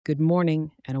Good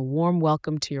morning and a warm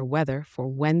welcome to your weather for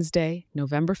Wednesday,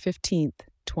 November 15th,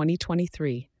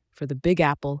 2023, for the Big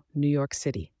Apple, New York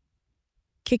City.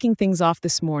 Kicking things off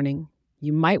this morning,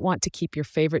 you might want to keep your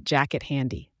favorite jacket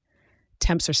handy.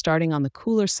 Temps are starting on the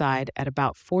cooler side at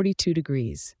about 42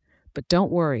 degrees, but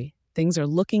don't worry, things are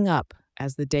looking up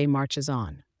as the day marches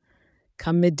on.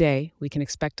 Come midday, we can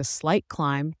expect a slight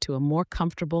climb to a more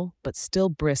comfortable but still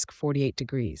brisk 48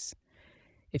 degrees.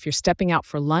 If you're stepping out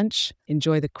for lunch,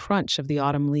 enjoy the crunch of the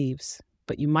autumn leaves,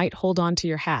 but you might hold on to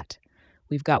your hat.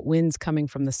 We've got winds coming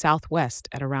from the southwest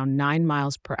at around 9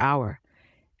 miles per hour,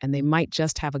 and they might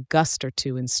just have a gust or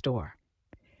two in store.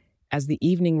 As the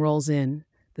evening rolls in,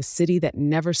 the city that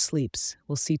never sleeps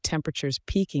will see temperatures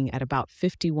peaking at about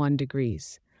 51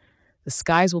 degrees. The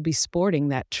skies will be sporting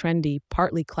that trendy,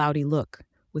 partly cloudy look,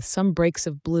 with some breaks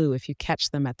of blue if you catch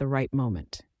them at the right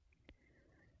moment.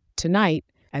 Tonight,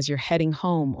 as you're heading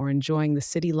home or enjoying the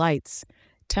city lights,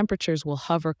 temperatures will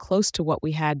hover close to what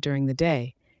we had during the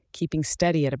day, keeping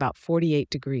steady at about 48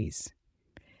 degrees.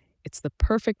 It's the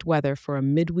perfect weather for a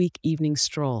midweek evening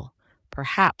stroll,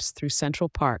 perhaps through Central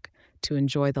Park, to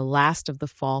enjoy the last of the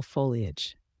fall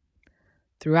foliage.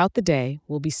 Throughout the day,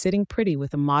 we'll be sitting pretty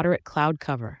with a moderate cloud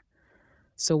cover.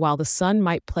 So while the sun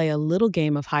might play a little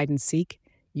game of hide and seek,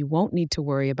 you won't need to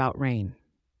worry about rain.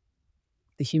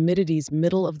 The humidity's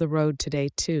middle of the road today,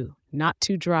 too. Not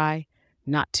too dry,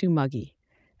 not too muggy.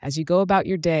 As you go about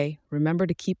your day, remember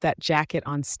to keep that jacket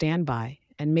on standby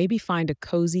and maybe find a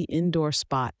cozy indoor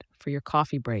spot for your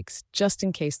coffee breaks, just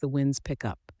in case the winds pick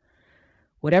up.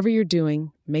 Whatever you're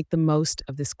doing, make the most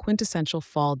of this quintessential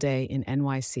fall day in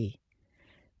NYC.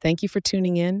 Thank you for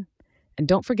tuning in, and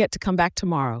don't forget to come back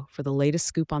tomorrow for the latest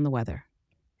scoop on the weather.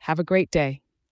 Have a great day.